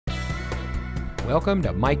Welcome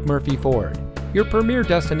to Mike Murphy Ford, your premier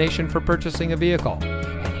destination for purchasing a vehicle.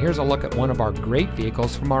 And here's a look at one of our great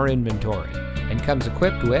vehicles from our inventory, and comes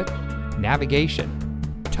equipped with navigation,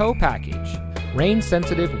 tow package,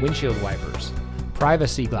 rain-sensitive windshield wipers,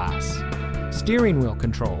 privacy glass, steering wheel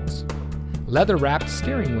controls, leather-wrapped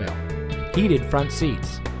steering wheel, heated front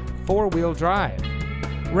seats, four-wheel drive,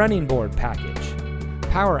 running board package,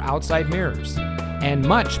 power outside mirrors, and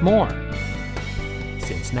much more.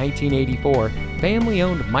 Since 1984,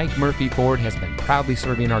 family-owned Mike Murphy Ford has been proudly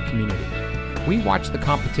serving our community. We watch the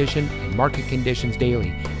competition and market conditions daily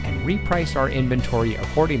and reprice our inventory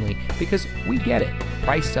accordingly because we get it.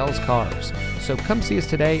 Price sells cars. So come see us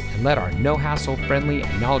today and let our no-hassle, friendly,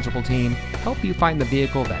 and knowledgeable team help you find the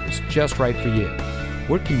vehicle that is just right for you.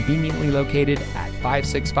 We're conveniently located at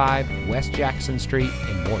 565 West Jackson Street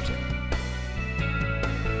in Morton.